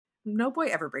no boy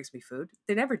ever brings me food.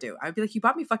 They never do. I'd be like, you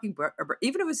bought me fucking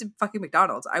even if it was in fucking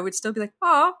McDonald's, I would still be like,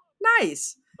 oh,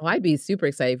 nice. Oh, I'd be super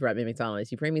excited if you brought me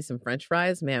McDonald's. You bring me some French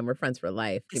fries, man. We're friends for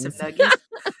life. Give me Some nuggies.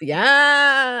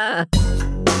 Yeah.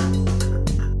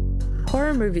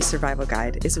 Horror Movie Survival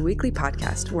Guide is a weekly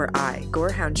podcast where I,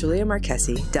 gorehound Julia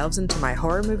Marquesi, delves into my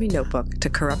horror movie notebook to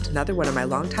corrupt another one of my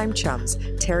longtime chums,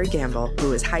 Terry Gamble,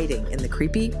 who is hiding in the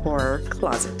creepy horror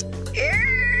closet.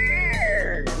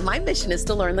 My mission is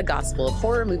to learn the gospel of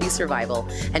horror movie survival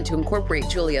and to incorporate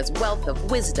Julia's wealth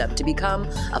of wisdom to become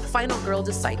a final girl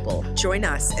disciple. Join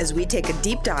us as we take a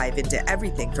deep dive into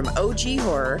everything from OG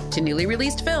horror To newly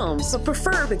released films, but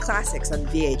preferably classics on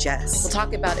VHS. we'll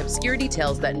talk about obscure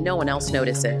details that no one else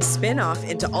notices. Spin off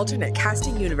into alternate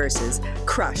casting universes,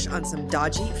 crush on some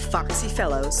dodgy, foxy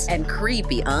fellows, And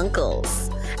creepy uncles.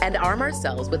 And arm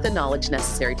ourselves with the knowledge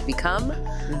necessary to become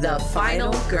the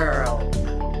final girl.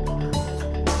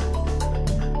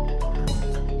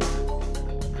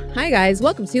 Hi, guys.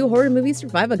 Welcome to Horror Movie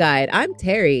Survival Guide. I'm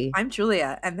Terry. I'm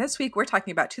Julia, and this week we're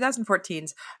talking about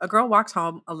 2014's A Girl Walks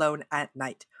Home Alone at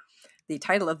Night. The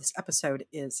title of this episode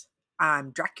is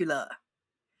I'm Dracula.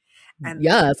 And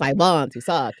Yes, I want to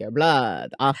suck your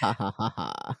blood. Ah, ha, ha, ha,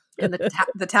 ha. and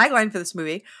the tagline for this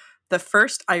movie, the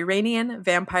first Iranian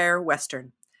vampire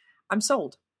Western. I'm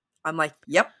sold. I'm like,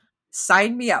 yep,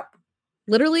 sign me up.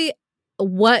 Literally,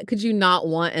 what could you not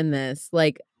want in this?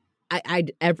 Like, I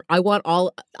want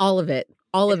all of it.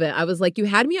 All of it. I was like, you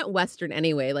had me at Western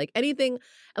anyway. Like anything,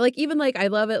 like even like I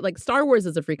love it. Like Star Wars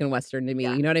is a freaking Western to me.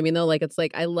 Yeah. You know what I mean? Though, like it's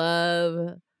like I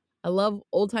love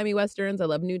old timey Westerns. I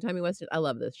love new timey Westerns. I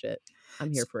love this shit.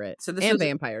 I'm here for it. So this and was-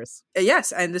 vampires.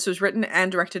 Yes, and this was written and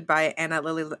directed by Anna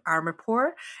Lily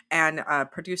Armapour and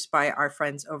produced by our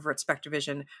friends over at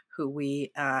Spectrovision, who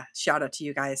we shout out to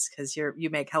you guys because you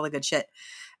make hella good shit.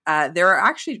 There are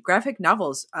actually graphic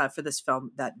novels for this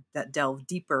film that delve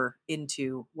deeper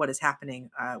into what is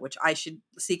happening, which I should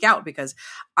seek out because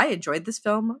I enjoyed this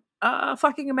film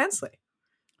fucking immensely.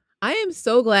 I am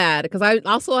so glad because I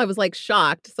was like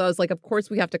shocked. So I was like, of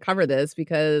course we have to cover this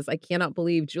because I cannot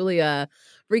believe Julia,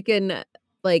 freaking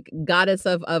like goddess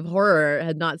of horror,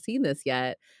 had not seen this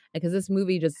yet. Because this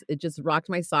movie just rocked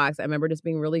my socks. I remember just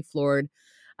being really floored.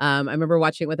 I remember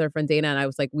watching it with our friend Dana, and I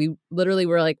was like, we literally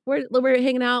were like, we're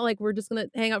hanging out, like we're just gonna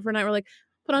hang out for a night. We're like,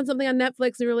 put on something on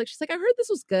Netflix, and we were like, she's like, I heard this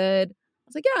was good. I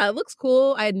was like, yeah, it looks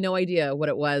cool. I had no idea what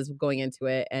it was going into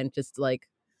it, and just like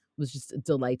was just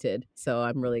delighted. So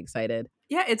I'm really excited.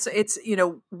 Yeah, it's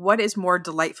what is more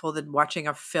delightful than watching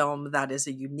a film that is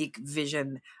a unique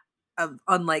vision of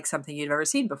unlike something you've ever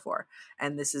seen before.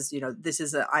 And this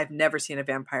is I've never seen a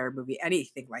vampire movie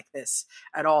anything like this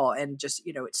at all, and just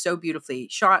it's so beautifully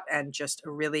shot and just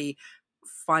a really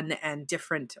fun and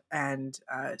different, and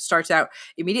starts out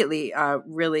immediately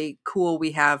really cool.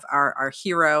 We have our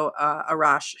hero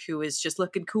Arash, who is just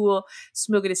looking cool,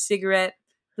 smoking a cigarette,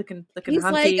 looking He's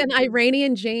hunky. like an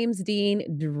Iranian James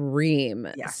Dean dream.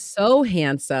 Yeah. So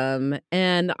handsome.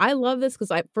 And I love this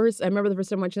because I remember the first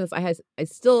time watching this, I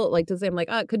still like to say, I'm like,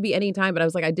 oh, it could be any time, but I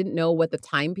was like, I didn't know what the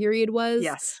time period was.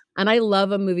 Yes. And I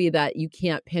love a movie that you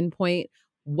can't pinpoint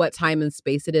what time and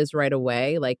space it is right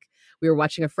away. Like we were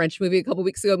watching a French movie a couple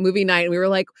weeks ago, movie night, and we were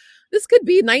like, this could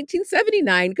be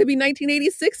 1979, it could be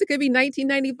 1986, it could be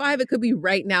 1995, it could be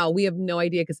right now. We have no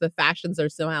idea because the fashions are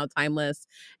somehow timeless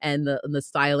and the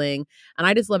styling. And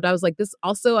I just loved, I was like, this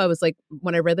also, I was like,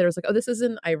 when I read that, I was like, oh, this is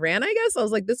in Iran, I guess. I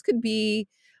was like, this could be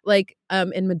like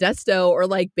in Modesto or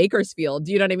like Bakersfield.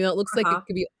 Do you know what I mean? It looks like it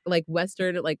could be like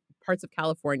Western, like parts of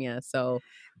California. So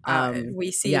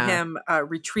we see him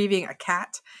retrieving a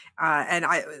cat, and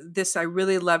I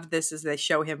really loved this as they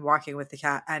show him walking with the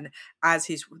cat, and as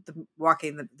he's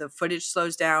walking, the footage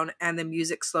slows down and the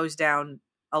music slows down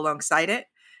alongside it.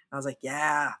 I was like,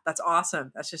 yeah, that's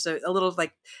awesome. That's just a little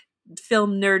like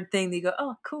film nerd thing that you go,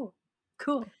 oh,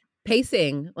 cool.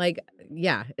 Pacing, like,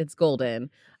 yeah, it's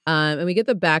golden. And we get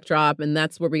the backdrop, and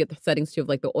that's where we get the settings too of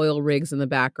like the oil rigs in the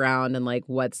background and like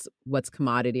what's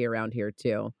commodity around here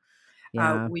too.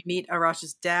 Yeah. We meet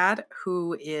Arash's dad,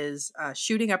 who is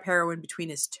shooting up heroin between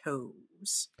his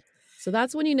toes. So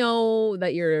that's when you know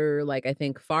that you're like, I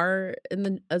think, far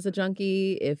as a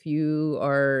junkie. If you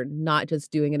are not just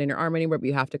doing it in your arm anymore, but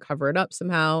you have to cover it up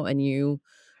somehow, and you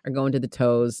are going to the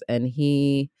toes. And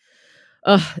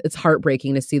it's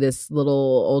heartbreaking to see this little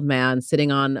old man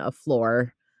sitting on a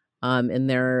floor in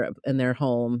their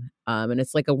home. And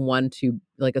it's like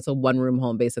it's a one room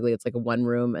home. Basically, it's like a one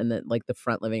room and then like the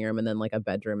front living room and then like a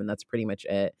bedroom. And that's pretty much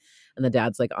it. And the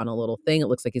dad's like on a little thing. It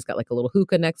looks like he's got like a little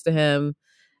hookah next to him.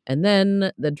 And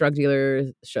then the drug dealer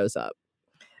shows up.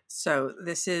 So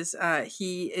this is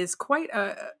he is quite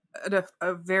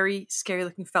a very scary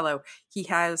looking fellow. He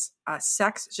has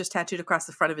sex just tattooed across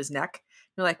the front of his neck.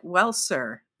 You're like, well,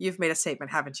 sir, you've made a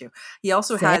statement, haven't you? He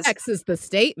also has Sex is the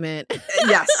statement.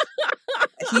 yes,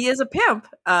 he is a pimp,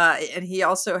 and he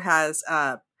also has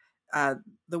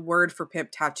the word for pimp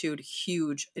tattooed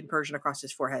huge in Persian across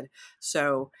his forehead.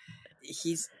 So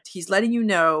he's letting you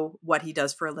know what he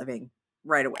does for a living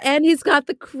right away. And he's got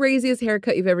the craziest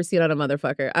haircut you've ever seen on a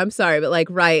motherfucker. I'm sorry, but like,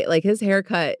 right, like his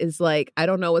haircut is like, I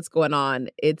don't know what's going on.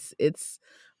 It's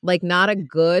like not a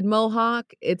good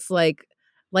mohawk. It's like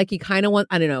he kind of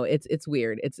I don't know. It's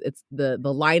weird. It's the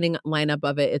lineup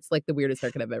of it. It's like the weirdest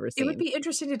haircut I've ever seen. It would be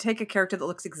interesting to take a character that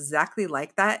looks exactly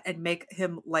like that and make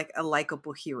him like a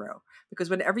likable hero. Because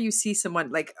whenever you see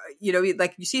someone like,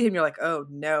 like you see him, you're like, oh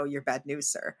no, you're bad news,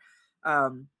 sir.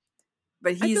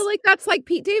 But I feel like that's like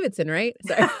Pete Davidson, right?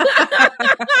 Sorry.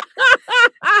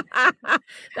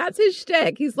 That's his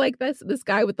shtick. He's like this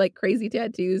guy with like crazy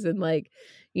tattoos and like,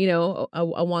 a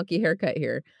wonky haircut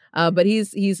here. But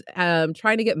he's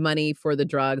trying to get money for the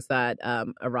drugs that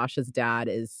Arash's dad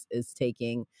is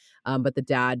taking. But the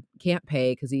dad can't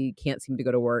pay because he can't seem to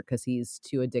go to work because he's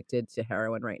too addicted to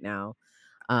heroin right now.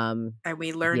 And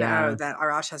we learn that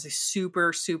Arash has a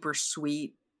super, super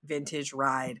sweet vintage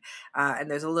ride. And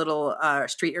there's a little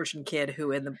street urchin kid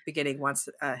who in the beginning wants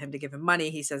him to give him money.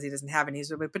 He says he doesn't have any.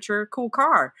 He's like, but you're a cool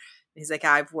car. And he's like,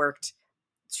 I've worked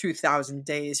 2,000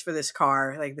 days for this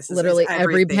car. Like this is literally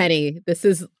every penny.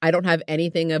 I don't have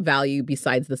anything of value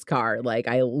besides this car. Like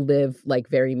I live like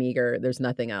very meager. There's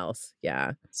nothing else.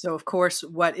 Yeah. So of course,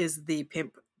 what is the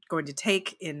pimp going to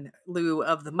take in lieu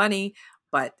of the money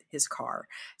but his car?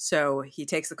 So he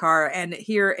takes the car, and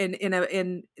here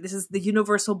in this is the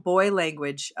universal boy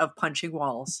language of punching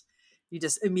walls. You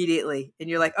just immediately, and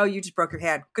you're like, oh, you just broke your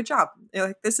hand. Good job. You're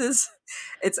like, this is,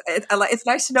 it's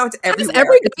nice to know it's everywhere. Has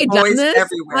every guy done this?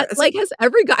 Everywhere. Has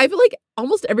every guy, I feel like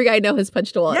almost every guy I know has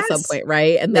punched a wall at some point,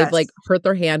 right? And they've like hurt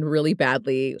their hand really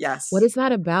badly. Yes. What is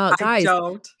that about? Guys,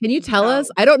 can you tell us?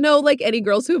 I don't know like any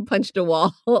girls who have punched a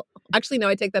wall. Actually, no,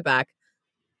 I take that back.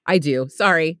 I do.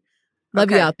 Sorry.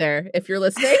 Love you out there if you're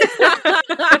listening.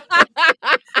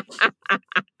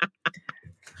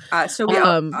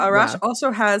 Arash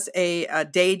also has a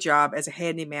day job as a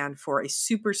handyman for a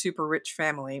super, super rich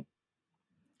family.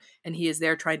 And he is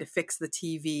there trying to fix the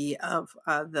TV of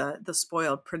the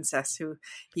spoiled princess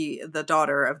the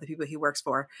daughter of the people he works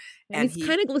for. And he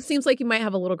kind of seems like you might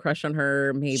have a little crush on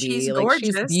her. Maybe she's like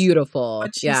gorgeous, she's beautiful,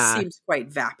 but she seems quite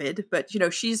vapid. But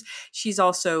she's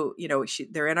also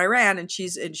they're in Iran, and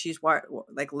she's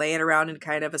like laying around in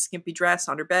kind of a skimpy dress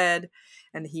on her bed,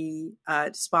 and he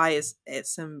spies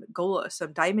some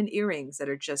diamond earrings that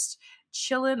are just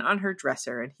chilling on her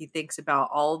dresser, and he thinks about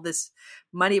all this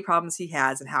money problems he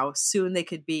has and how soon they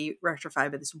could be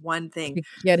rectified by this one thing.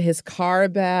 Get his car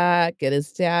back, get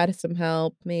his dad some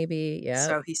help, maybe. Yeah.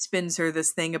 So he spins her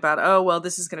this thing about, oh, well,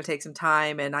 this is going to take some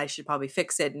time and I should probably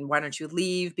fix it. And why don't you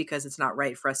leave? Because it's not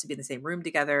right for us to be in the same room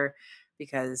together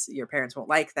because your parents won't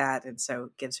like that. And so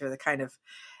gives her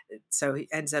so he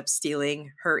ends up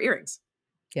stealing her earrings.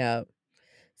 Yeah.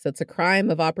 So it's a crime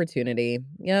of opportunity.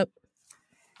 Yep.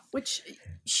 Which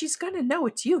she's going to know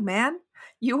it's you, man.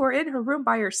 You were in her room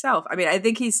by yourself. I mean, I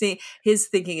think his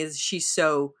thinking is she's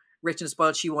so rich and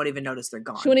spoiled, she won't even notice they're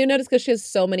gone. She won't even notice because she has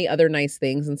so many other nice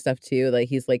things and stuff too. Like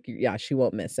he's like, yeah, she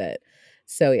won't miss it.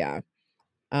 So yeah.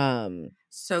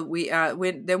 So we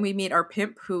we meet our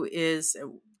pimp who is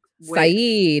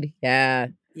Saeed. Yeah.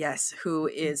 Yes, who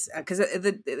is because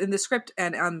in the script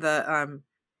and on the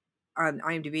on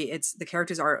IMDb, it's the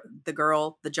characters are the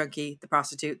girl, the junkie, the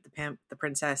prostitute, the pimp, the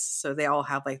princess. So they all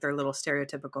have like their little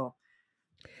stereotypical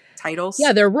titles.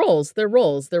 Yeah, their roles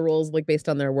like based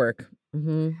on their work.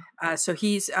 Mm-hmm. So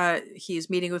he's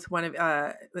meeting with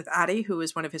with Addie, who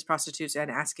is one of his prostitutes,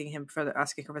 and asking her for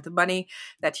the money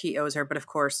that he owes her, but of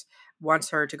course wants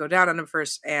her to go down on him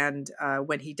first. And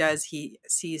when he does, he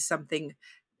sees something.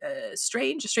 A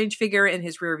strange figure in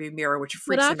his rearview mirror, which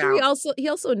freaks him out. He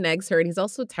also negs her, and he's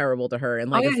also terrible to her. And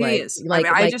like, he is.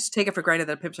 I just take it for granted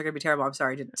that pimps are going to be terrible. I'm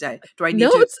sorry to say. Do I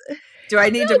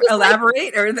need to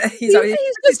elaborate, or he's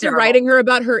just writing her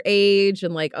about her age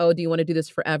and like, oh, do you want to do this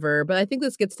forever? But I think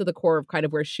this gets to the core of kind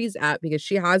of where she's at because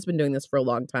she has been doing this for a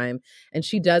long time, and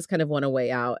she does kind of want a way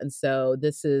out. And so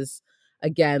this is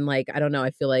again, like, I don't know.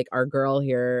 I feel like our girl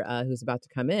here, who's about to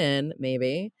come in,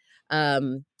 maybe.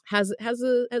 Has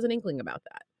an inkling about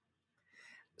that.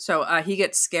 So he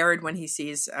gets scared when he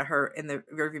sees her in the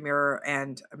rearview mirror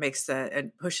and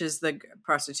pushes the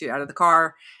prostitute out of the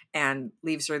car and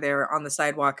leaves her there on the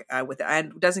sidewalk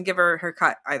and doesn't give her her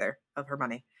cut either of her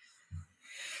money.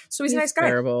 So he's a nice guy.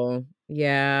 Terrible.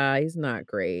 Yeah, he's not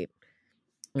great.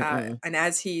 Mm-mm. And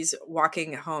as he's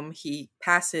walking home, he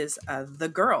passes the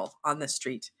girl on the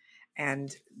street,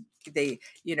 and they,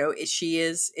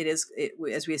 as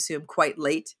we assume, quite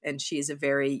late, and she is a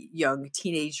very young,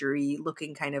 teenagery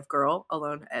looking kind of girl,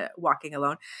 alone, walking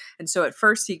alone. And so at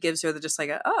first he gives her just like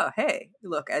oh, hey,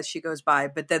 look, as she goes by,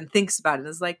 but then thinks about it and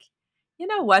is like, you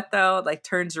know what though, like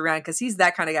turns around, because he's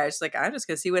that kind of guy. She's like, I'm just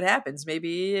gonna see what happens,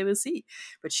 maybe we'll see.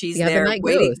 But she's Yeah, the there night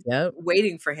goes. Yep.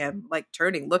 waiting for him, like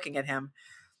turning, looking at him.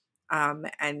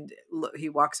 And he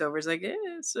walks over, is like,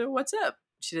 so what's up?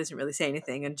 She doesn't really say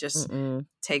anything and just Mm-mm.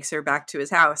 takes her back to his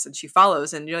house, and she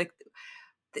follows, and you're like,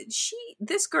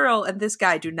 this girl and this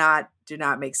guy do not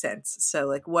make sense. So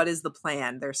like, what is the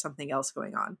plan? There's something else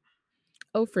going on.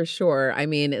 Oh, for sure. I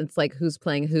mean, it's like who's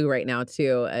playing who right now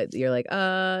too. You're like,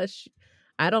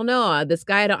 I don't know. This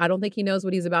guy, I don't think he knows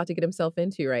what he's about to get himself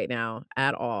into right now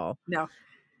at all. No.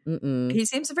 Mm-mm. He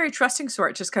seems a very trusting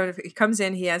sort. Just kind of, he comes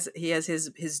in, he has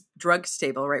his drug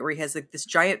stable, right, where he has like this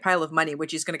giant pile of money,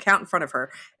 which he's going to count in front of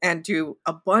her and do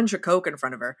a bunch of coke in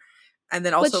front of her. And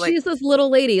then also, but she's this little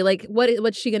lady. Like,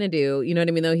 what's she gonna do? You know what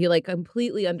I mean? Though he like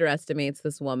completely underestimates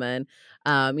this woman.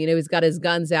 He's got his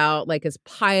guns out, like his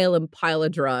pile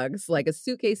of drugs, like a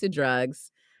suitcase of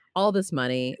drugs, all this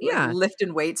money. Yeah,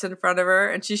 lifting weights in front of her,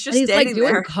 and she's just and he's standing like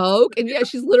doing there. coke, and yeah,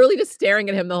 she's literally just staring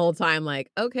at him the whole time. Like,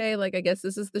 okay, like I guess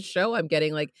this is the show I'm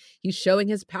getting. Like he's showing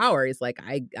his power. He's like,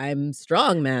 I'm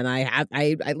strong, man.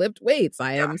 I lift weights.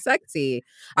 I am sexy.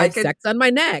 I have sex on my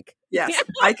neck. Yes,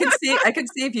 I can see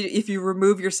if you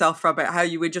remove yourself from it, how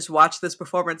you would just watch this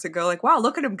performance and go like, wow,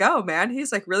 look at him go, man.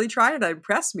 He's like really trying to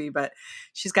impress me, but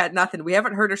she's got nothing. We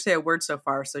haven't heard her say a word so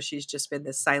far, so she's just been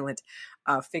this silent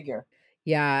figure.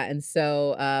 Yeah, and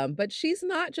so but she's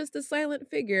not just a silent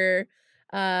figure.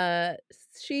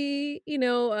 She,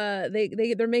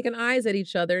 they're making eyes at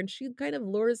each other, and she kind of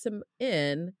lures him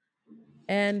in,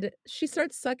 and she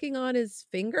starts sucking on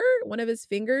one of his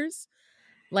fingers,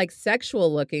 like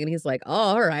sexual looking, and he's like, oh,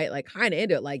 all right, like kind of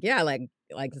into it, like, yeah, like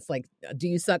it's like, do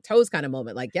you suck toes kind of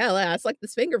moment, like, yeah, I suck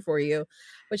this finger for you.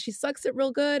 But she sucks it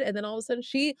real good, and then all of a sudden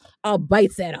she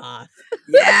bites it off.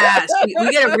 Yes,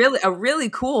 we get a really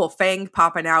cool fang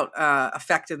popping out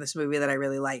effect in this movie that I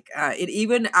really like. It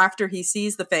even after he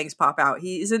sees the fangs pop out,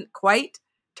 he isn't quite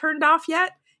turned off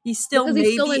yet. He's still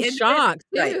in shock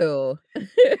too.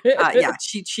 Yeah,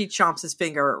 she chomps his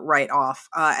finger right off,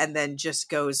 and then just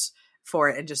goes for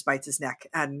it and just bites his neck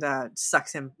and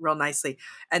sucks him real nicely,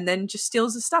 and then just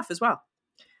steals his stuff as well.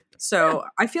 So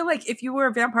I feel like if you were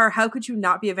a vampire, how could you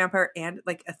not be a vampire and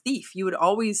like a thief? You would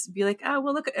always be like, oh,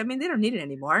 well, look, I mean, they don't need it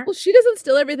anymore. Well, she doesn't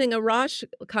steal everything. Arash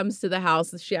comes to the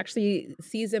house. She actually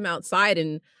sees him outside,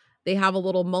 and they have a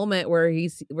little moment where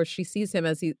she sees him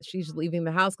as she's leaving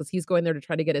the house because he's going there to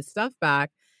try to get his stuff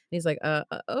back. And he's like,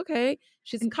 okay.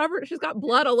 She's covered. She's got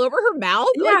blood all over her mouth.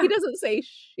 Yeah. Like he doesn't say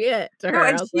shit to her. No,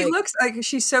 and she looks like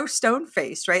she's so stone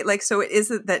faced, right? Like, so it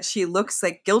isn't that she looks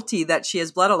like guilty that she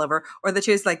has blood all over, or that she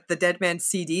has like the dead man's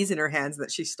CDs in her hands that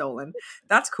she's stolen.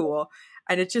 That's cool.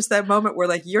 And it's just that moment where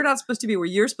like, you're not supposed to be where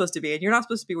you're supposed to be, and you're not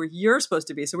supposed to be where you're supposed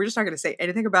to be. So we're just not going to say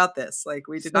anything about this. Like,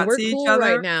 we did not see each other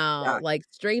right now. Like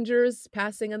strangers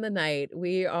passing in the night.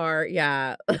 We are,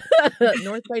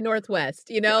 north by northwest,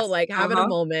 yes. Like having a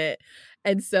moment.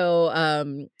 And so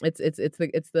it's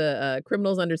the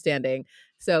criminal's understanding.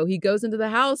 So he goes into the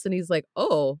house and he's like,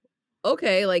 oh,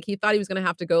 okay. Like he thought he was going to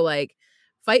have to go like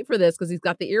fight for this because he's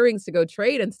got the earrings to go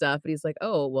trade and stuff. But he's like,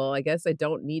 oh, well, I guess I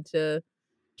don't need to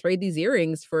trade these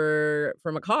earrings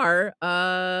from a car.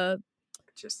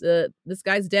 This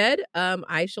guy's dead.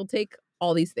 I shall take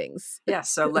all these things. Yeah,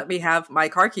 so let me have my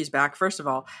car keys back, first of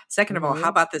all. Second of all, how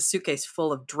about this suitcase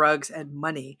full of drugs and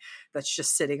money that's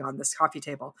just sitting on this coffee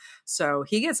table? So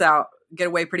he get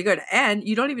away pretty good. And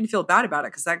you don't even feel bad about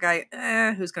it because that guy,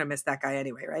 who's going to miss that guy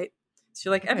anyway, right? So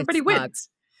you're like, everybody wins.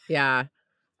 Yeah.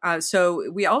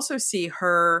 So we also see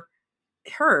her,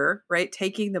 right,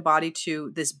 taking the body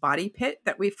to this body pit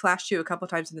that we've flashed to a couple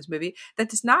times in this movie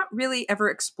that is not really ever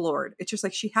explored. It's just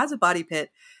like she has a body pit.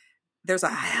 There's a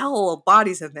hell of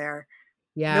bodies in there.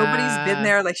 Yeah. Nobody's been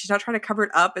there. Like, she's not trying to cover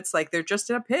it up. It's like they're just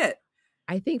in a pit.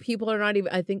 I think people are not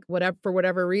even, for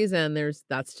whatever reason,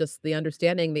 that's just the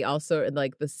understanding. They also,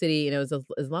 like the city, is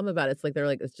Islamabad. It's like, they're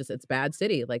like, it's bad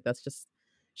city. Like, that's just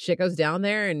shit goes down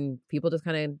there and people just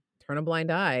kind of turn a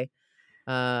blind eye.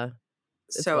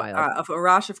 So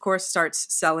Arash, of course,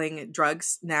 starts selling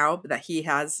drugs now that he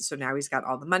has. So now he's got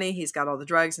all the money, he's got all the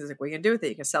drugs. And he's like, what are you going to do with it?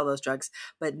 You can sell those drugs,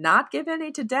 but not give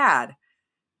any to Dad,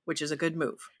 which is a good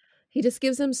move. He just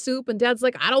gives him soup, and Dad's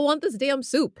like, I don't want this damn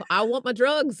soup. I want my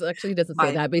drugs. Actually, he doesn't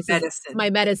say that, but he says, my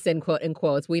medicine, quote in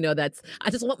quotes. We know I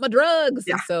just want my drugs.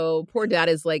 Yeah. And so poor Dad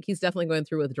is like, he's definitely going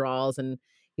through withdrawals, and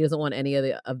he doesn't want any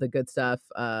of the good stuff,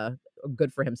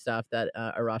 good for him stuff that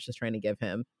Arash is trying to give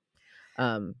him.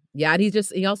 Yeah, and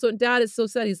he also, dad is so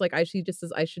sad. He's like, she just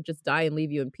says I should just die and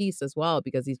leave you in peace as well,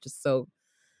 because he's just so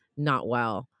not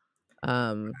well.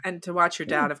 And to watch your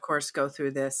dad, of course, go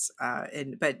through this,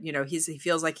 but he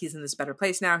feels like he's in this better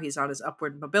place now. He's on his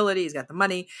upward mobility. He's got the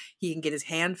money. He can get his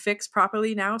hand fixed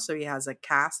properly now, so he has a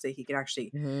cast that he can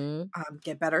actually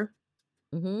get better.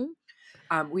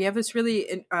 We have this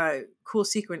really cool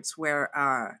sequence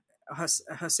where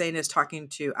Hossein is talking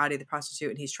to Adi the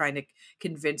prostitute, and he's trying to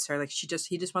convince her, like, he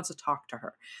just wants to talk to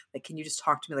her. Like, can you just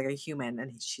talk to me like a human?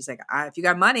 And she's like, if you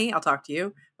got money, I'll talk to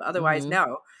you, but otherwise,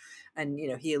 no. And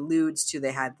he alludes to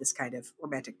they had this kind of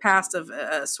romantic past of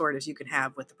a sort as you can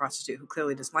have with the prostitute who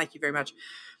clearly doesn't like you very much.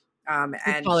 And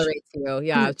tolerates you,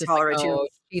 yeah. It's just tolerates you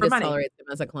she for just money. tolerates him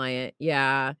as a client,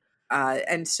 yeah.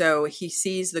 And so he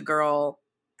sees the girl,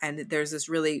 and there's this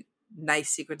really nice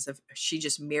sequence of she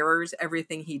just mirrors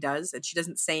everything he does, and she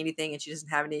doesn't say anything, and she doesn't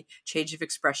have any change of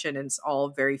expression, and it's all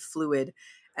very fluid.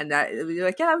 And that,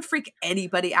 like, yeah, that would freak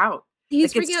anybody out.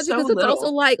 He's freaking out because it's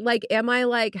also like, am I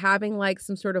like having like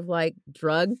some sort of like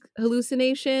drug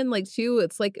hallucination? Like too,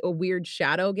 it's like a weird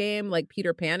shadow game, like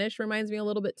Peter Panish reminds me a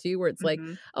little bit too, where it's like,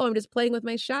 oh, I'm just playing with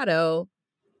my shadow,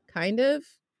 kind of.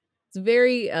 It's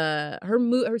very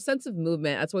her sense of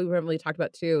movement. That's what we haven't really talked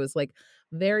about too. Is like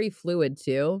very fluid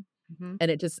too, and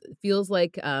it just feels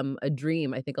like a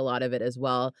dream. I think a lot of it as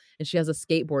well. And she has a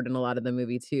skateboard in a lot of the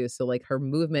movie too, so like her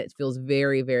movement feels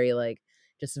very, very like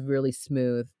just really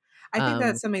smooth. I think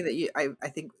that's something that I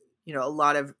think a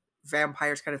lot of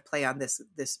vampires kind of play on this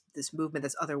movement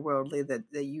that's otherworldly,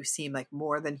 that you seem like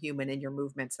more than human in your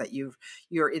movements, that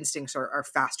your instincts are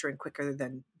faster and quicker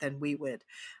than we would.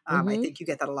 I think you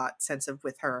get that a lot sense of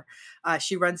with her.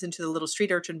 She runs into the little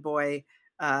street urchin boy,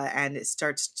 and it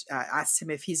starts asks him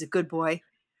if he's a good boy.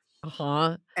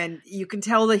 And you can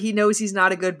tell that he knows he's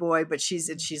not a good boy, but she's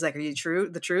like, "Are you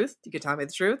the truth? You can tell me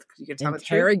the truth. You can tell me the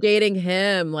truth." Interrogating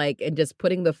him, like, and just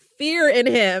putting the fear in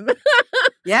him.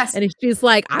 Yes. And she's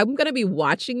like, "I'm gonna be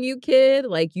watching you, kid.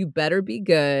 Like, you better be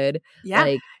good. Yeah.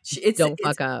 Like, don't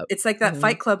fuck up." It's like that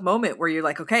Fight Club moment where you're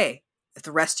like, okay,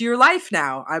 the rest of your life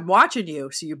now, I'm watching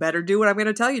you, so you better do what I'm going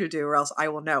to tell you to do, or else I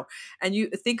will know. And you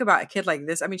think about a kid like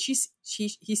this. I mean,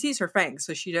 he sees her fangs,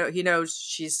 so he knows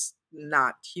she's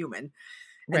not human.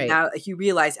 And now you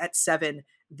realize at 7,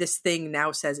 this thing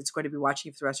now says it's going to be watching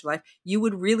you for the rest of your life. You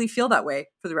would really feel that way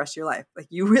for the rest of your life. Like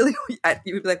you would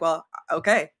be like, well,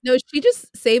 okay. No, she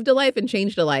just saved a life and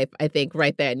changed a life, I think,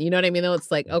 right then. You know what I mean? Though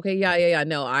it's like, okay, yeah.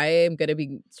 No, I am going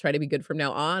to try to be good from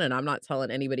now on, and I'm not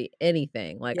telling anybody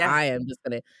anything. Like I am just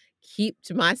going to keep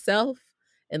to myself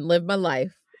and live my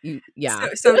life.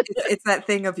 So it's that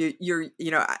thing of you're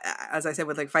as I said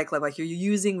with like Fight Club, like you're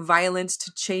using violence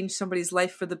to change somebody's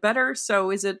life for the better. So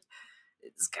it's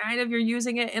kind of you're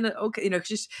using it in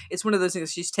it's one of those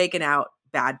things. She's taken out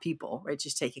bad people, right?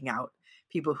 She's taking out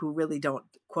people who really don't,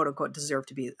 quote unquote, deserve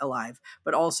to be alive,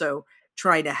 but also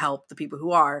trying to help the people who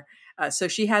are. So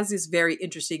she has these very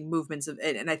interesting movements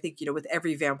and I think with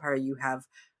every vampire you have,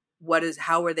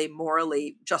 how are they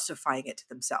morally justifying it to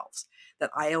themselves? That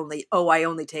I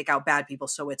only take out bad people,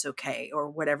 so it's okay, or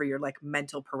whatever your like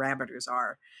mental parameters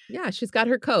are. Yeah, she's got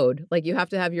her code. Like you have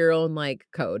to have your own like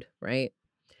code, right?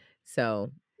 So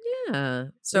yeah.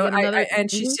 So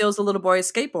she steals the little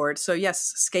boy's skateboard. So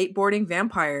yes, skateboarding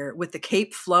vampire with the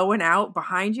cape flowing out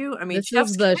behind you. I mean, this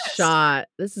is the shot.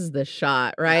 This is the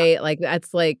shot, right? Yeah. Like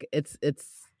that's like it's.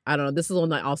 I don't know. This is one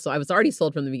that also I was already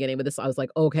sold from the beginning, but this I was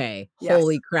like, okay,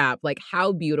 holy crap! Like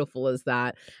how beautiful is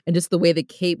that? And just the way the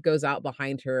cape goes out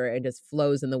behind her and just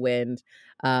flows in the wind,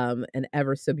 and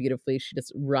ever so beautifully, she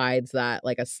just rides that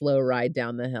like a slow ride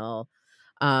down the hill.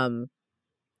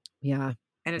 Yeah,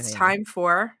 and it's time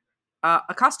for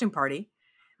a costume party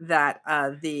that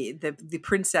the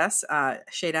princess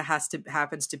Shayna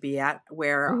happens to be at,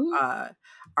 where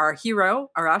our hero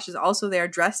Arash is also there,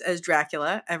 dressed as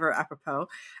Dracula, ever apropos.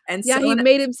 And yeah, he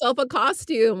made himself a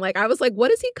costume. Like I was like,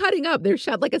 what is he cutting up? There's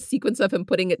shot like a sequence of him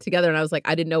putting it together, and I was like,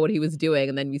 I didn't know what he was doing.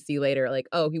 And then we see later, like,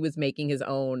 oh, he was making his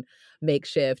own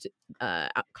makeshift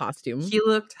costume. He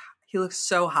looked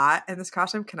so hot in this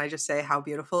costume. Can I just say how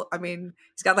beautiful? I mean,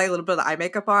 he's got like a little bit of eye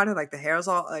makeup on, and like the hair's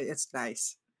all. It's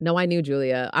nice. No, I knew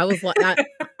Julia. I was like,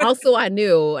 I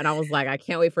knew, and I was like, I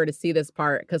can't wait for her to see this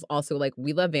part because also like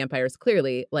we love vampires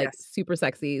clearly, like super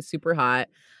sexy, super hot,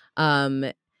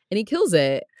 and he kills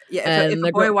it. Yeah, if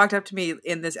a boy walked up to me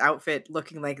in this outfit,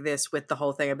 looking like this with the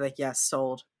whole thing, I'd be like, yes,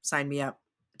 sold, sign me up.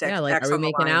 Like, are we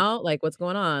making out? Like, what's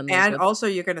going on? Like, and also,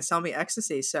 you're going to sell me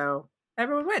ecstasy, so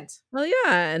Everyone wins. Well,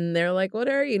 yeah, and they're like, "What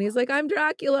are you?" And he's like, "I'm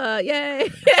Dracula, yay!"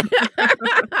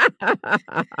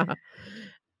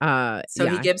 So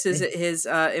he Yeah, gives his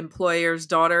employer's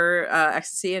daughter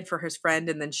ecstasy, and for his friend,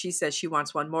 and then she says she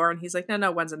wants one more, and he's like,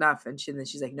 no, one's enough. And then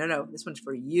she's like, no, this one's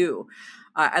for you.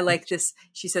 I like this.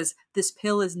 She says, this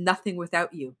pill is nothing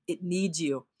without you. It needs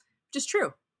you, which is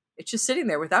true. It's just sitting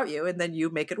there without you, and then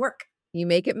you make it work. you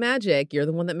make it magic. You're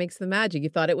the one that makes the magic. You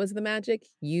thought it was the magic.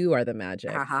 You are the Ha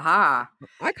magic. ha ha.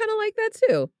 I kind of like that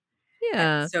too.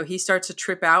 Yeah. So he starts to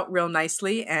trip out real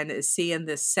nicely and is seeing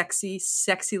this sexy,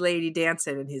 sexy lady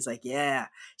dancing. And he's like, yeah,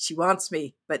 she wants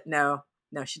me. But no,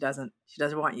 she doesn't. She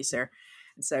doesn't want you, sir.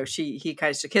 And so he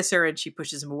tries to kiss her and she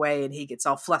pushes him away and he gets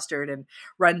all flustered and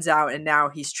runs out. And now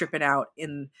he's tripping out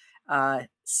in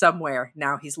somewhere.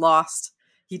 Now he's lost.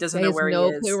 He doesn't know where he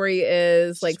is. No clue where he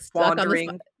is. Like stuck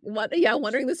wandering.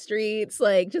 Wandering the streets,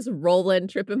 like just rolling,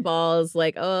 tripping balls.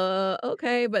 Like,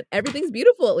 okay, but everything's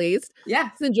beautiful at least.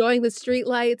 Yeah, he's enjoying the street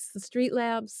lights, the street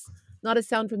lamps, not a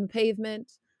sound from the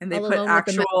pavement. And they put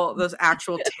those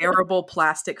actual terrible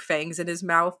plastic fangs in his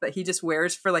mouth that he just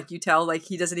wears for, like, you tell, like,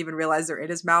 he doesn't even realize they're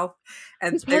in his mouth.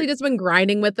 And he's probably just been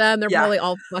grinding with them. They're probably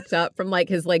all fucked up from like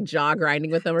his like jaw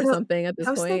grinding with them or something at this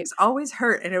point. Those things always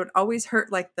hurt, and it would always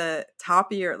hurt like the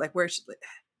top of your, like, where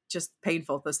just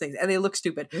painful, those things, and they look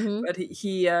stupid. Mm-hmm. But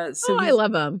I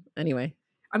love them anyway.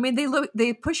 I mean,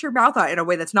 they push your mouth out in a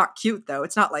way that's not cute, though.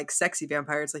 It's not like sexy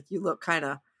vampire. It's like you look kind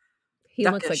of. He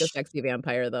looks like a sexy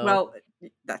vampire, though. Well,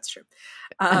 that's true.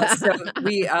 So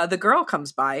the girl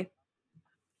comes by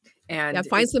and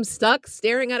finds him stuck,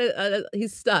 staring at it.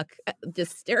 He's stuck,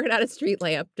 just staring at a street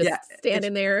lamp, just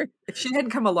standing there. If she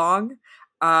hadn't come along,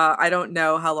 I don't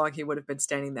know how long he would have been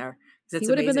standing there. He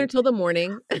would have been there till the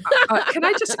morning. Can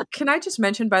I just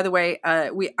mention, by the way,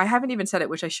 I haven't even said it,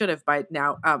 which I should have by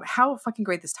now, how fucking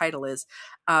great this title is,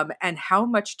 and how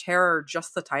much terror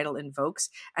just the title invokes,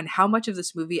 and how much of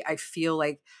this movie I feel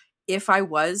like if I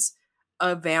was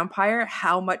a vampire,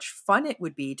 how much fun it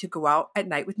would be to go out at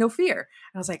night with no fear.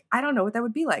 And I was like, I don't know what that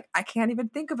would be like. I can't even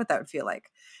think of what that would feel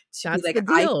like. That's like, the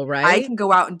deal, right? I can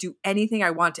go out and do anything I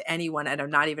want to anyone and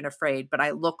I'm not even afraid, but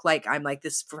I look like I'm like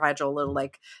this fragile little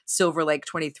like Silver Lake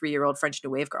 23-year-old French New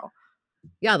Wave girl.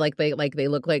 Yeah, they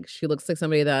look like she looks like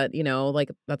somebody that, you know, like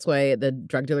that's why the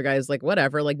drug dealer guy is like,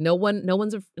 whatever, like no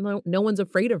one's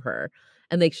afraid of her.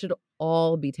 And they should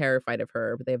all be terrified of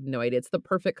her, but they have no idea. It's the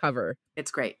perfect cover.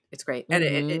 It's great. And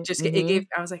it just it gave.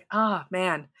 I was like,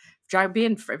 man,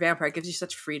 being a vampire gives you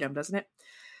such freedom, doesn't it?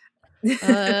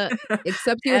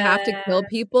 Except you have to kill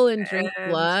people and drink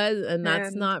blood, and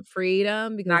that's not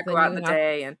freedom because not go out in the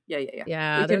day. And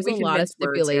yeah. There's a lot of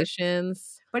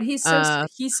stipulations. But he's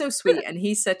so sweet, and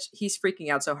he's freaking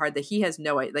out so hard that he has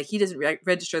no idea. Like he doesn't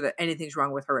register that anything's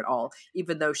wrong with her at all,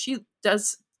 even though she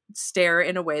does stare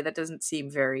in a way that doesn't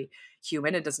seem very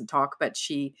human. It doesn't talk, but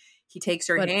he takes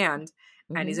her hand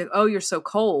and he's like, oh, you're so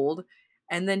cold,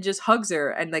 and then just hugs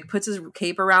her and like puts his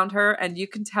cape around her, and you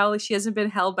can tell she hasn't been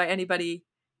held by anybody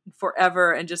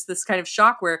forever, and just this kind of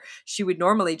shock where she would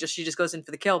normally she just goes in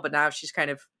for the kill, but now she's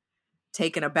kind of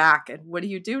taken aback. And what do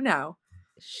you do now?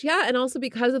 Yeah, and also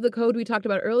because of the code we talked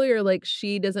about earlier, like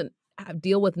she doesn't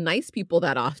deal with nice people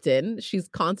that often. She's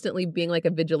constantly being like a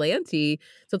vigilante.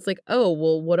 So it's like, oh,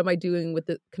 well, what am I doing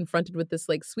confronted with this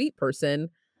like sweet person?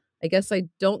 I guess I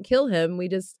don't kill him.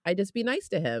 I just be nice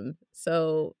to him.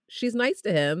 So she's nice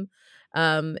to him.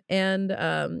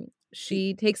 And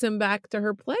she takes him back to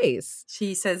her place.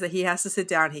 She says that he has to sit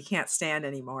down. He can't stand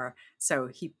anymore. So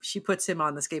she puts him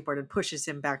on the skateboard and pushes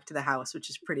him back to the house,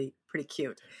 which is pretty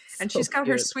cute. And she's got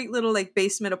her sweet little like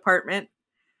basement apartment.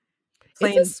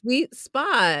 It's a sweet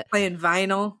spot. Playing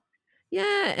vinyl.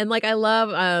 Yeah, and like I love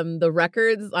the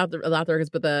records, not the records,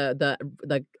 but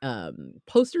the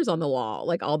posters on the wall,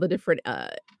 like all the different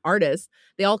artists.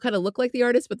 They all kind of look like the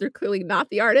artist, but they're clearly not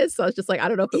the artist. So I was just like, I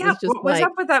don't know if it was just what's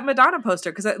up with that Madonna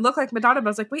poster? Because it looked like Madonna, but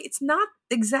I was like, wait, it's not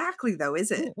exactly though, is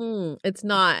it? It's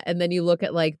not. And then you look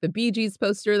at like the Bee Gees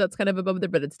poster that's kind of above there,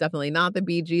 but it's definitely not the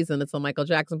Bee Gees, and it's a Michael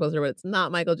Jackson poster, but it's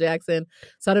not Michael Jackson.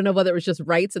 So I don't know whether it was just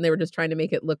rights and they were just trying to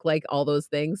make it look like all those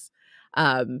things.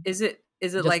 Is it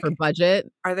just like for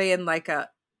budget? Are they in like a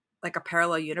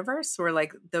parallel universe where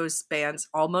like those bands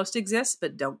almost exist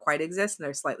but don't quite exist and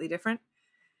they're slightly different?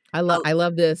 I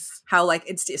love this. How like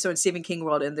in Stephen King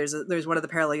world, and there's one of the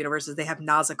parallel universes, they have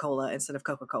Naza-Cola instead of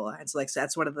Coca-Cola, and so like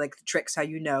that's one of the, like the tricks how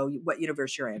you know what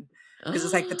universe you're in, because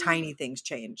it's like the tiny things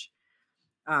change.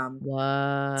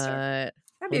 What? So,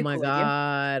 oh my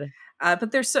god!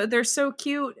 But they're so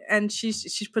cute, and she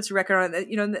puts a record on it.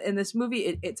 You know, in this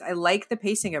movie, it's I like the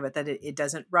pacing of it, that it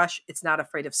doesn't rush. It's not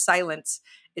afraid of silence.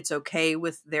 It's okay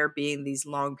with there being these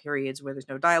long periods where there's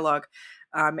no dialogue,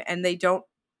 and they don't.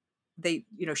 They,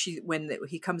 you know,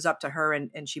 he comes up to her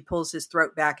and she pulls his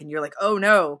throat back, and you're like, oh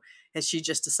no, has she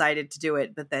just decided to do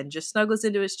it? But then just snuggles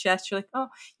into his chest. You're like, oh,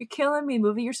 you're killing me,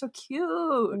 movie. You're so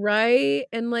cute, right?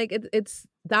 And like it's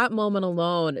that moment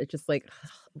alone. It's just like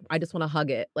I just want to hug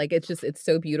it. Like it's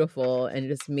so beautiful, and it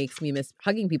just makes me miss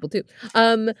hugging people too.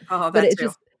 Oh, But that it's too.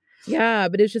 just yeah,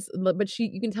 but it's just but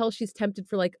you can tell she's tempted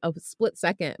for like a split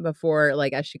second before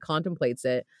like as she contemplates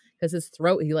it, because his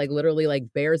throat, he like literally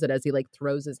like bears it as he like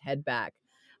throws his head back.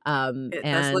 It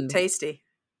does look And tasty.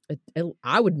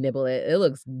 I would nibble it. It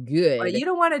looks Well, good. you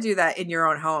don't want to do that in your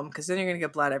own home, because then you're going to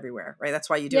get blood everywhere, right? That's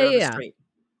why you do Yeah, it on yeah, the yeah. street.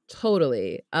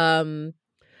 Totally.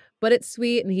 But it's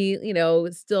sweet, and he,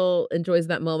 still enjoys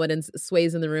that moment and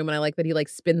sways in the room. And I like that he like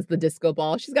spins the disco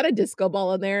ball. She's got a disco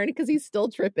ball in there, and because he's still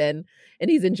tripping and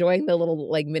he's enjoying the little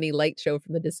like mini light show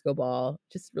from the disco ball.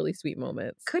 Just really sweet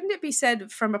moments. Couldn't it be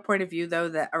said from a point of view, though,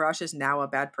 that Arash is now a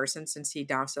bad person since he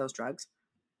now sells drugs?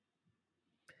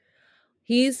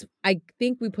 I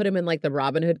think we put him in like the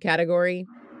Robin Hood category.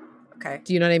 Okay.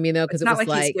 Do you know what I mean though? Because It's it not was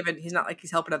like like he's not like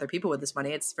he's helping other people with this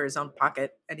money. It's for his own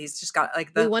pocket. And he's just got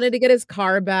like he wanted to get his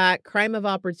car back. Crime of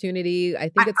opportunity. I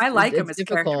think I like him it's as a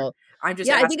character. difficult. I'm just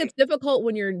Yeah, I think asking. it's difficult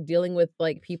when you're dealing with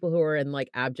like people who are in like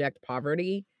abject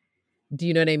poverty. Do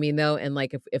you know what I mean though? And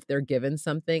like if they're given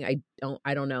something,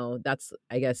 I don't know. That's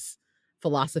I guess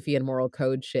philosophy and moral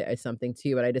code shit is something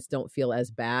too, but I just don't feel as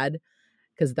bad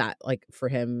because that like for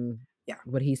him, Yeah.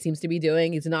 what he seems to be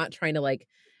doing, he's not trying to like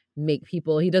make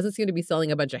people, he doesn't seem to be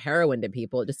selling a bunch of heroin to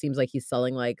people. It just seems like he's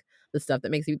selling like the stuff that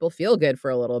makes people feel good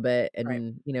for a little bit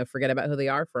and Right. forget about who they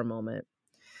are for a moment.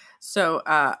 So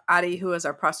Adi, who is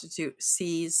our prostitute,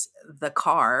 sees the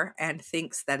car and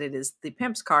thinks that it is the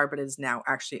pimp's car, but it is now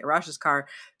actually Arash's car.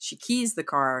 She keys the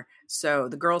car, so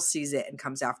the girl sees it and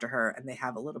comes after her, and they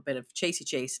have a little bit of chasey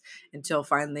chase until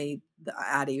finally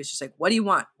Adi was just like, "What do you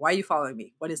want? Why are you following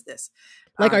me? What is this?"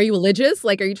 Like, are you religious?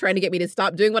 Like, are you trying to get me to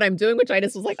stop doing what I'm doing? Which I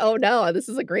just was like, oh no, this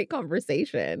is a great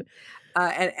conversation.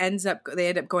 And they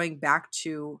end up going back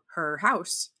to her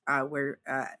house, where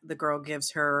the girl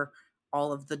gives her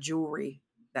all of the jewelry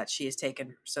that she has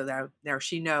taken. So now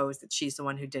she knows that she's the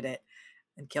one who did it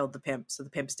and killed the pimp. So the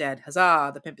pimp's dead.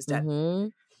 Huzzah! The pimp is dead. Mm-hmm.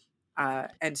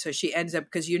 And so she ends up,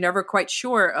 because you're never quite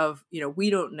sure of, we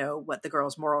don't know what the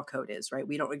girl's moral code is, right?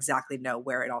 We don't exactly know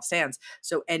where it all stands.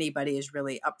 So anybody is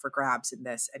really up for grabs in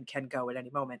this and can go at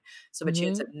any moment. So, but she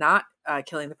ends up not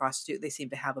killing the prostitute. They seem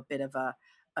to have a bit of a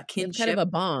kinship. Kind of a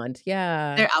bond.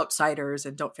 Yeah. They're outsiders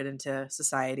and don't fit into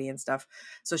society and stuff.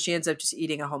 So she ends up just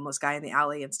eating a homeless guy in the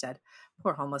alley instead.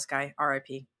 Poor homeless guy.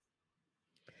 R.I.P.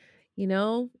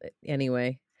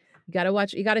 Anyway. You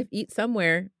gotta eat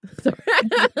somewhere.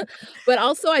 But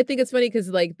also I think it's funny because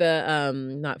like the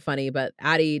not funny, but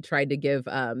Addie tried to give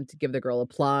the girl a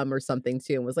plum or something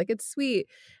too, and was like, it's sweet,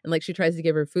 and like she tries to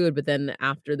give her food, but then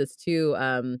after this too,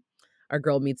 our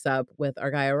girl meets up with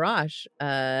our guy Arash,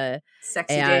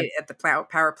 sexy date at the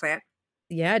power plant.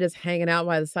 Yeah, just hanging out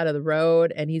by the side of the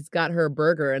road, and he's got her a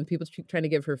burger, and people keep trying to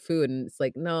give her food, and it's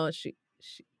like, no,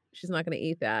 she's not going to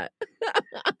eat that.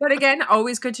 But again,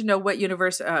 always good to know what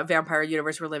vampire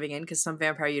universe we're living in, because some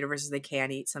vampire universes they can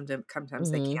eat,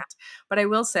 sometimes they can't. But I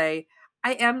will say,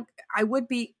 I would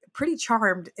be pretty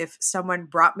charmed if someone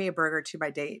brought me a burger to my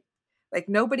date. Like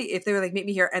nobody, if they were like, meet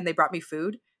me here, and they brought me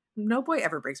food. No boy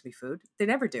ever brings me food. They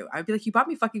never do. I'd be like, you bought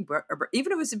me fucking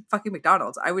even if it was fucking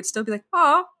McDonald's, I would still be like,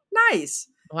 oh, nice.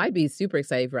 Oh, I'd be super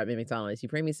excited if you brought me McDonald's. You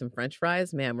bring me some French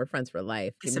fries, man, we're friends for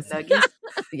life. Some nuggies.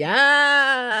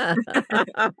 Yeah.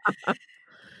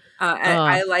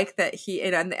 I like that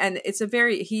and it's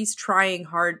he's trying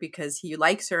hard because he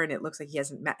likes her, and it looks like he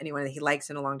hasn't met anyone that he likes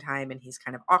in a long time, and he's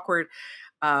kind of awkward.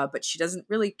 But she doesn't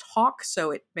really talk,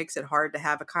 so it makes it hard to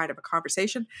have a kind of a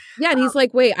conversation. Yeah, and he's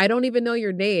like, wait, I don't even know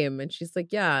your name. And she's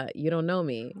like, yeah, you don't know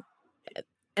me.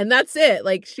 And that's it.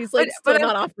 Like, she's like still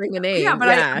not offering a name. Yeah, but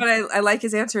I like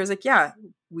his answer is like, yeah,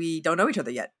 we don't know each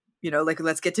other yet. Like,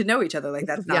 let's get to know each other. Like,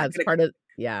 that's not it's part of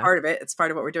it. It's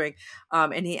part of what we're doing.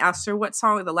 And he asked her what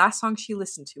song, the last song she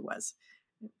listened to was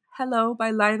Hello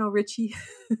by Lionel Richie.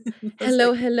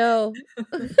 Hello. Hello,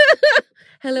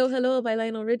 Hello by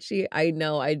Lionel Richie. I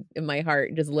know, in my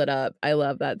heart just lit up. I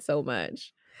love that so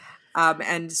much.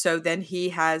 And so then he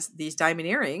has these diamond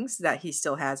earrings that he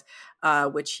still has,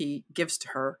 which he gives to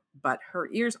her, but her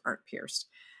ears aren't pierced.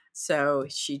 So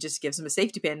she just gives him a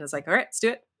safety pin and is like, all right, let's do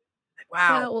it. Like,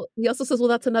 wow. Yeah, well, he also says, well,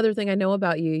 that's another thing I know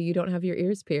about you. You don't have your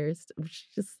ears pierced. Which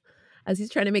just, as he's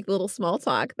trying to make a little small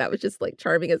talk. That was just like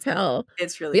charming as hell.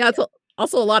 It's But really yeah, cute. it's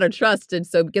also a lot of trust. And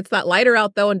so gets that lighter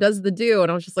out though and does the do.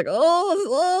 And I was just like,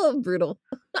 oh, brutal.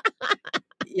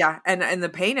 Yeah, and the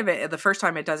pain of it the first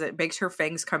time it does it makes her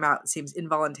fangs come out, it seems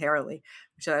involuntarily,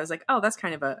 which I was like, oh, that's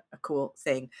kind of a cool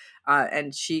thing.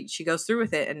 And she goes through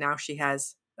with it, and now she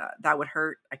has that would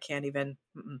hurt. I can't even.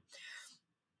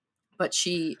 But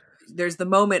there's the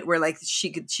moment where like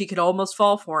she could almost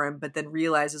fall for him, but then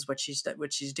realizes what she's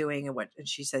doing, and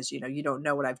she says, you don't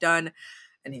know what I've done.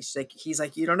 And he's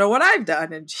like, you don't know what I've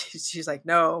done. And she's like,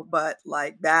 no, but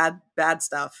like bad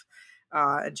stuff.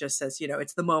 And just says,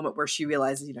 it's the moment where she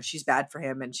realizes, she's bad for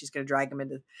him, and she's going to drag him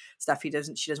into stuff she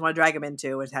doesn't want to drag him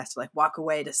into, and has to like walk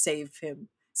away to save him.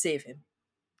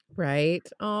 Right.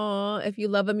 Oh, if you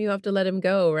love him, you have to let him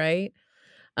go. Right.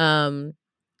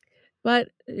 But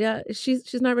yeah,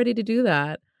 she's not ready to do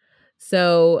that.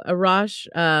 So Arash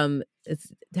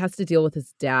has to deal with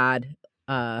his dad,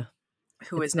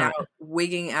 who is now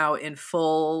wigging out in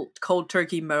full cold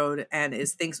turkey mode, and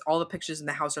thinks all the pictures in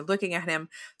the house are looking at him,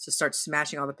 so starts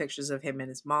smashing all the pictures of him and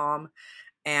his mom,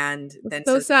 and then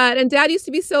so sad. And dad used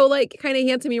to be so like kind of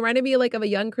handsome. He reminded me like of a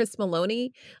young Chris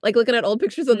Maloney, like looking at old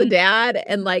pictures of the dad,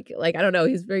 and like I don't know,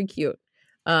 he's very cute.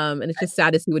 And it's just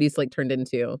sad to see what he's like turned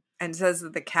into. And says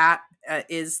that the cat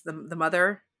is the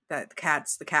mother. That the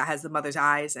cat has the mother's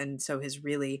eyes, and so has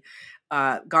really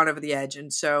gone over the edge.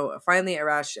 And so finally,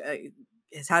 Arash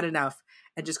has had enough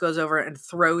and just goes over and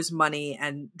throws money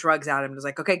and drugs at him. And is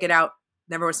like, okay, get out.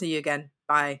 Never want to see you again.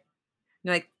 Bye. And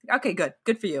you're like, okay,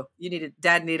 good for you.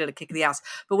 Dad needed a kick in the ass.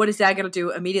 But what is dad going to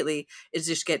do immediately is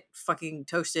just get fucking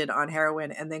toasted on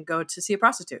heroin and then go to see a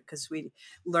prostitute, because we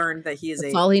learned that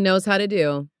that's all he knows how to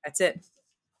do. That's it.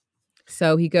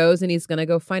 So he goes and he's going to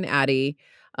go find Addie,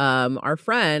 our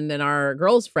friend and our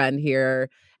girl's friend here.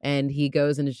 And he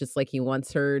goes and it's just like he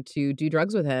wants her to do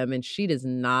drugs with him, and she does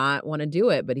not want to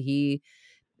do it. But he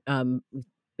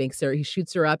he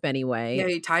shoots her up anyway. Yeah,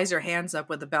 he ties her hands up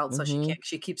with a belt so she can't.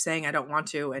 She keeps saying, "I don't want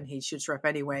to," and he shoots her up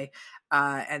anyway.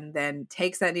 And then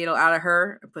takes that needle out of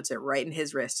her and puts it right in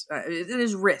his wrist. In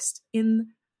his wrist.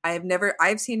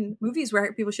 I've seen movies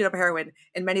where people shoot up heroin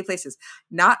in many places,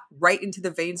 not right into the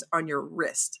veins on your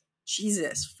wrist.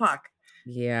 Jesus, fuck.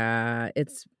 Yeah,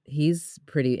 he's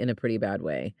in a pretty bad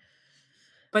way.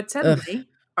 But suddenly,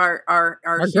 our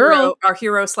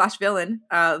hero / villain,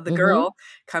 the girl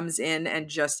comes in and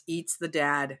just eats the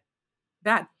dad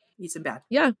bad. Eats him bad.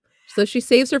 Yeah. So she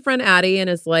saves her friend Addie and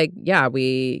is like, yeah,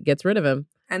 gets rid of him.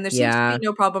 And there seems to be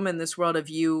no problem in this world of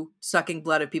you sucking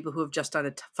blood of people who have just done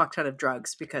a fuck ton of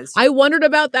drugs, because I wondered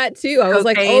about that too. I was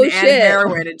like, oh shit,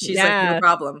 heroin, and she's like, no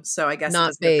problem. So I guess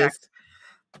not it doesn't affect.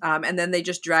 And then they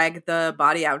just drag the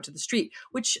body out into the street,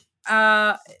 which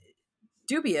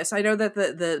dubious. I know that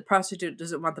the prostitute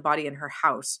doesn't want the body in her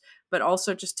house, but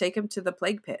also just take him to the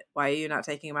plague pit. Why are you not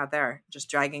taking him out there? Just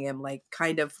dragging him like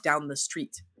kind of down the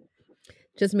street.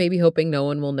 Just maybe hoping no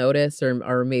one will notice,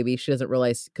 or maybe she doesn't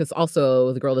realize, because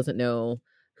also the girl doesn't know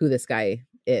who this guy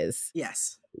is.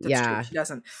 Yes, that's true. She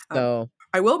doesn't. So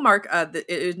I will mark that it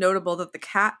is notable that the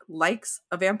cat likes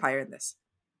a vampire in this.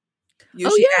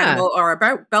 Usually animal or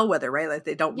a bellwether, right? Like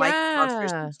they don't like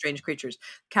monsters and strange creatures.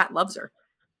 Cat loves her.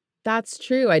 That's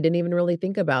true. I didn't even really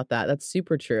think about that. That's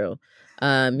super true.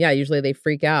 Usually they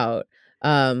freak out.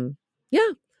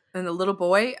 And the little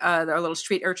boy, our little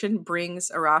street urchin, brings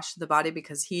Arash the body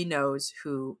because he knows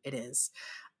who it is.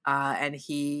 And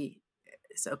he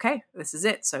is okay, this is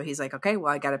it. So he's like, okay,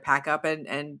 well, I got to pack up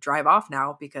and drive off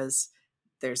now, because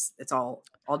it's all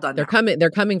done.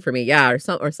 They're coming for me. Yeah.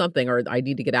 Or something, or I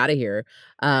need to get out of here.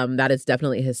 That is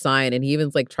definitely his sign. And he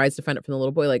even like tries to find it from the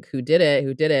little boy, like who did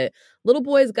it? Little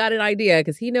boy's got an idea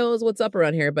because he knows what's up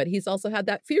around here, but he's also had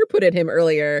that fear put in him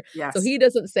earlier. Yes. So he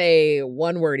doesn't say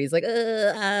one word. He's like,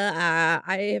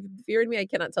 I have fear in me. I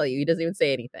cannot tell you. He doesn't even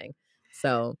say anything.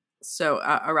 So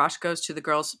Arash goes to the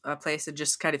girl's place and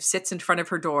just kind of sits in front of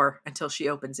her door until she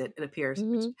opens it. It appears,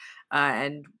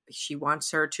 and she wants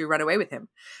her to run away with him.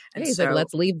 And he's like,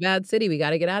 "Let's leave Bad City. We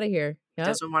got to get out of here." Yep.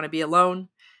 Doesn't want to be alone,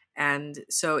 and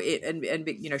so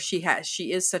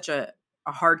she is such a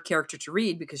hard character to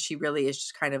read, because she really is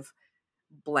just kind of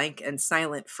blank and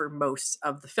silent for most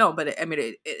of the film. But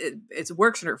it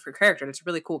works in her for character, and it's a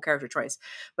really cool character choice.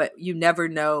 But you never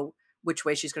know which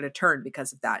way she's going to turn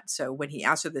because of that. So when he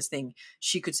asked her this thing,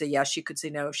 she could say yes, she could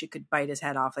say no, she could bite his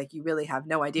head off. Like, you really have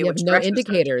no idea. You have no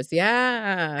indicators.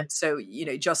 Yeah. And so,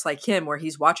 just like him, where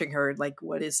he's watching her, like,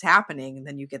 what is happening? And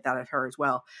then you get that at her as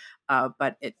well.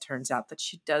 But it turns out that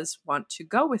she does want to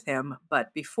go with him.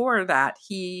 But before that,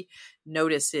 he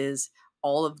notices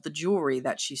all of the jewelry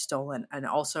that she's stolen, and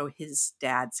also his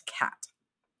dad's cat.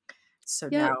 So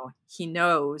Yep. now he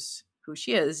knows who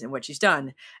she is and what she's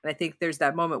done. And I think there's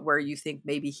that moment where you think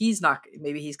maybe he's going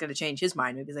to change his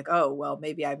mind. Maybe he's like, oh, well,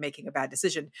 maybe I'm making a bad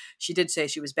decision. She did say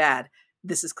she was bad.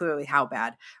 This is clearly how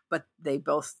bad. But they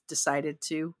both decided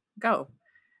to go.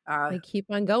 They keep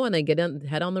on going. They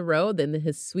head on the road. Then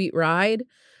his sweet ride.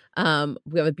 We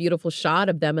have a beautiful shot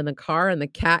of them in the car and the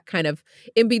cat kind of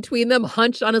in between them,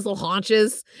 hunched on his little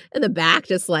haunches in the back,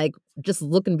 just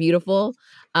looking beautiful.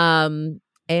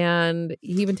 And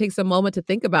he even takes a moment to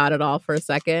think about it all for a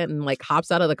second and like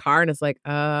hops out of the car and is like,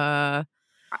 I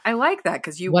like that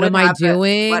because what am I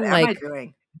doing? What am I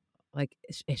doing? Like,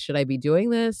 should I be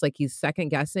doing this? Like he's second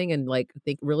guessing and like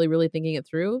really, really thinking it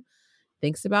through.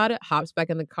 Thinks about it, hops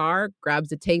back in the car,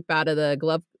 grabs a tape out of the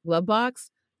glove box,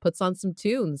 puts on some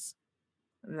tunes.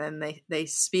 And then they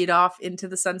speed off into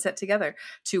the sunset together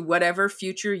to whatever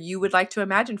future you would like to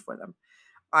imagine for them.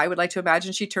 I would like to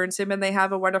imagine she turns him and they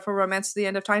have a wonderful romance to the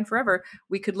end of time forever.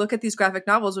 We could look at these graphic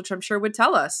novels, which I'm sure would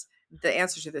tell us the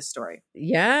answer to this story.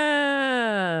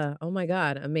 Yeah. Oh my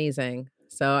God. Amazing.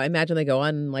 So I imagine they go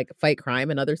on and like fight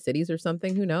crime in other cities or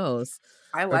something. Who knows?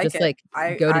 I like or just it. like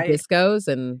go to discos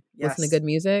and yes. listen to good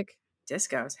music.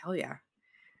 Discos. Hell yeah.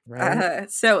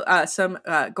 Right. Some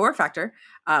gore factor.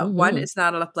 One is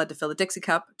not enough blood to fill a Dixie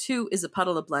cup. 2 is a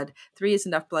puddle of blood. 3 is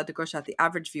enough blood to gross out the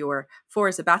average viewer. 4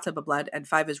 is a bathtub of blood. And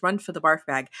 5 is run for the barf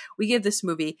bag. We give this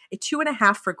movie a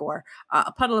 2.5 for gore,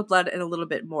 a puddle of blood, and a little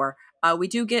bit more. We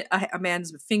do get a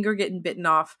man's finger getting bitten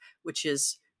off, which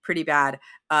is pretty bad.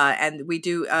 And we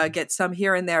do get some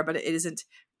here and there, but it isn't,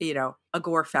 a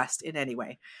gore fest in any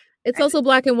way. It's also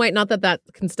black and white. Not that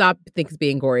can stop things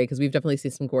being gory, because we've definitely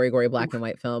seen some gory black and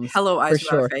white films. Hello, Eyes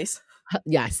Without a Face.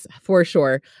 Yes, for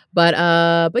sure. But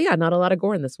yeah, not a lot of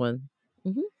gore in this one.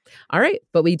 Mm-hmm. All right,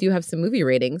 but we do have some movie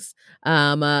ratings.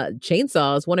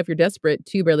 Chainsaws: 1, if you're desperate;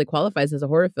 2, barely qualifies as a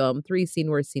horror film; 3, seen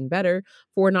worse, seen better;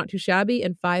 4, not too shabby;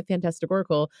 and 5,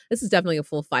 fantasticorical. This is definitely a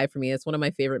full 5 for me. It's one of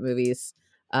my favorite movies.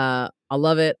 I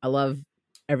love it. I love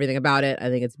everything about it. I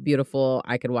think it's beautiful.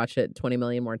 I could watch it 20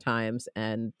 million more times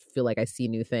and feel like I see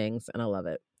new things, and I love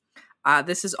it.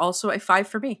 This is also a 5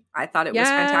 for me. I thought it was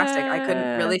fantastic. I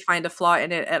couldn't really find a flaw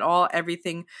in it at all.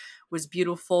 Everything was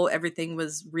beautiful. Everything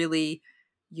was really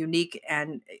unique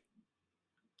and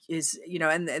is,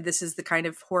 and this is the kind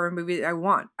of horror movie that I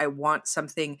want. I want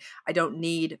something. I don't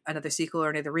need another sequel or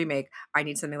another remake. I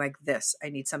need something like this. I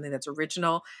need something that's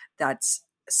original, that's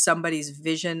somebody's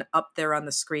vision up there on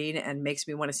the screen and makes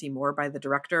me want to see more by the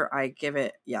director. I give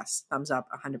it, yes, thumbs up,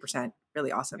 100%.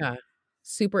 Really awesome. Yeah.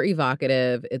 Super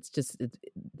evocative. It's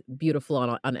beautiful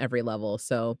on every level.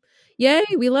 So yay,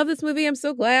 we love this movie. I'm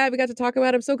so glad we got to talk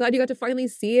about it. I'm so glad you got to finally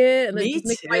see it. And it just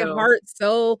makes my heart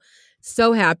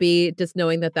so happy just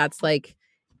knowing that that's like,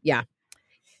 yeah,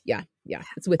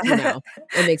 it's with you now.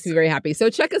 It makes me very happy. So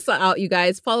check us out, you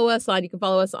guys. You can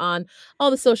follow us on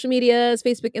all the social medias: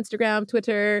 Facebook, Instagram,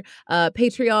 Twitter,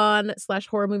 Patreon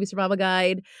 /Horror Movie Survival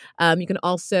Guide. You can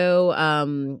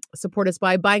also support us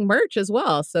by buying merch as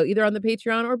well. So either on the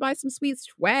Patreon or buy some sweet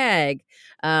swag.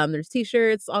 There's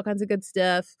t-shirts, all kinds of good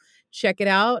stuff. Check it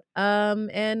out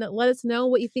and let us know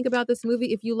what you think about this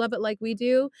movie if you love it like we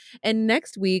do. And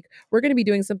next week, we're going to be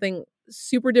doing something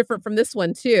super different from this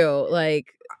one too.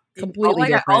 Like, completely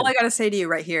different. All I got to say to you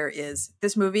right here is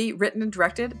this movie written and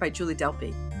directed by Julie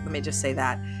Delpy. Let me just say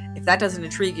that. If that doesn't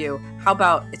intrigue you, how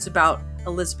about it's about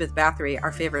Elizabeth Bathory,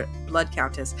 our favorite blood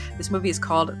countess. This movie is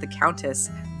called The Countess.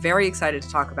 Very excited to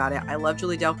talk about it. I love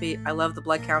Julie Delpy. I love the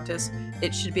blood countess.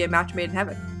 It should be a match made in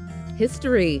heaven.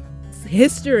 History.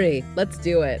 Let's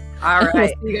do it. All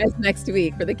right. We'll see you guys next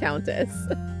week for The Countess.